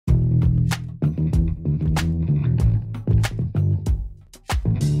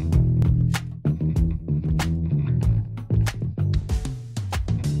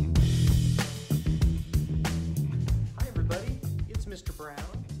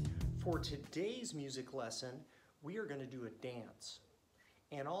For today's music lesson, we are going to do a dance.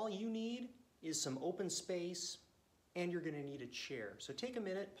 And all you need is some open space, and you're going to need a chair. So take a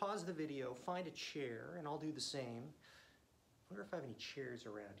minute, pause the video, find a chair, and I'll do the same. I wonder if I have any chairs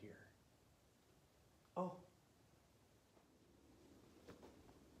around here. Oh.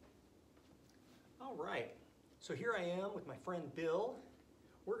 All right, so here I am with my friend Bill.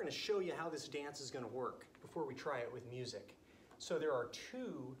 We're going to show you how this dance is going to work before we try it with music. So there are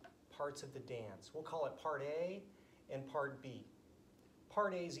two parts of the dance. We'll call it part A and part B.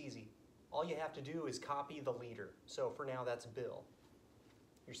 Part A is easy. All you have to do is copy the leader. So for now, that's Bill.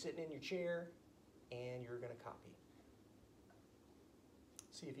 You're sitting in your chair and you're going to copy.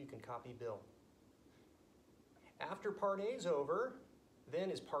 See if you can copy Bill. After part A is over, then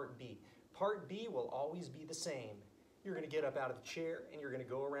is part B. Part B will always be the same. You're going to get up out of the chair and you're going to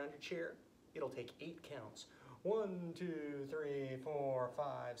go around your chair. It'll take 8 counts. 1, 2, 3, 4,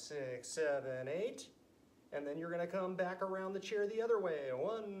 5, 6, 7, 8. And then you're going to come back around the chair the other way.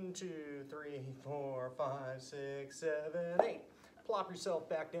 1, 2, 3, 4, 5, 6, 7, 8. Plop yourself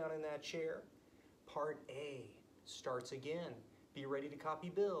back down in that chair. Part A starts again. Be ready to copy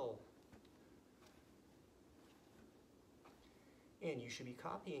Bill. And you should be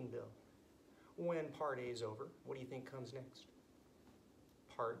copying Bill. When part A is over, what do you think comes next?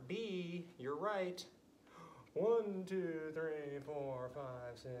 Part B, you're right. 1, 2, 3, 4, 5,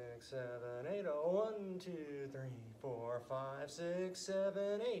 6, 7, 8. 1, 2, 3, 4, 5, 6,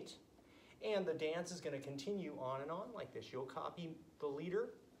 7, 8. And the dance is going to continue on and on like this. You'll copy the leader.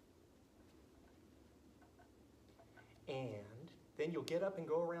 And then you'll get up and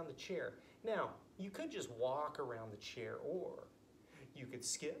go around the chair. Now, you could just walk around the chair, or you could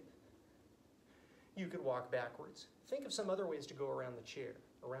skip. You could walk backwards. Think of some other ways to go around the chair.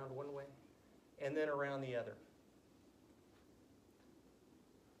 Around one way, and then around the other.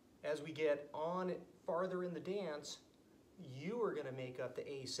 As we get on farther in the dance, you are going to make up the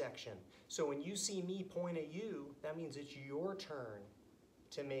A section. So when you see me point at you, that means it's your turn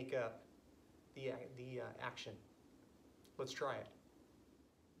to make up the action. Let's try it.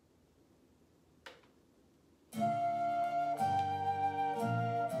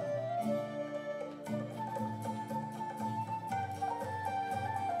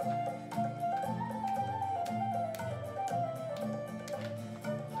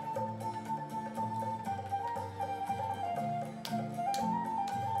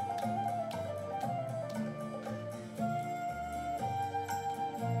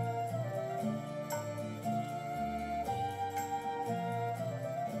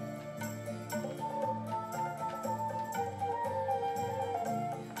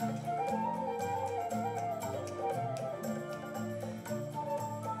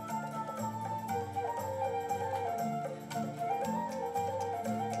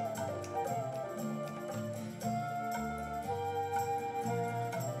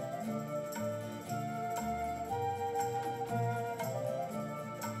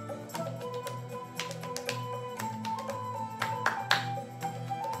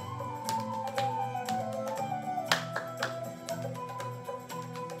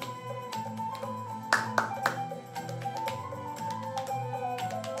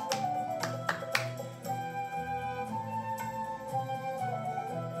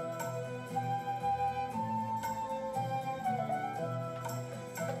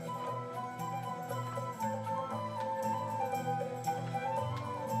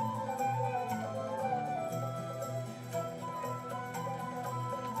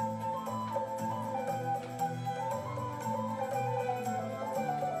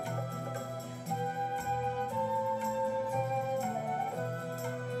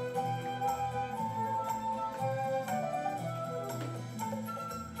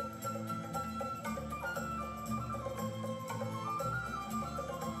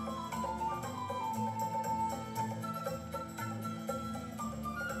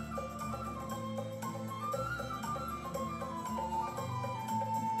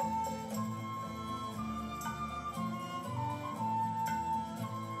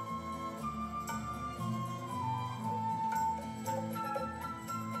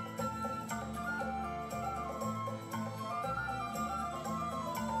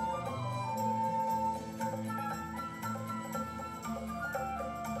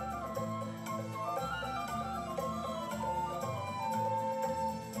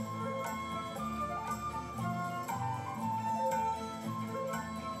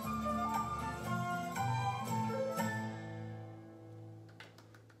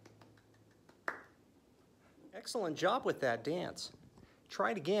 Excellent job with that dance.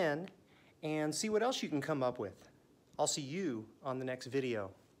 Try it again and see what else you can come up with. I'll see you on the next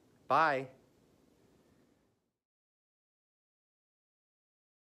video. Bye.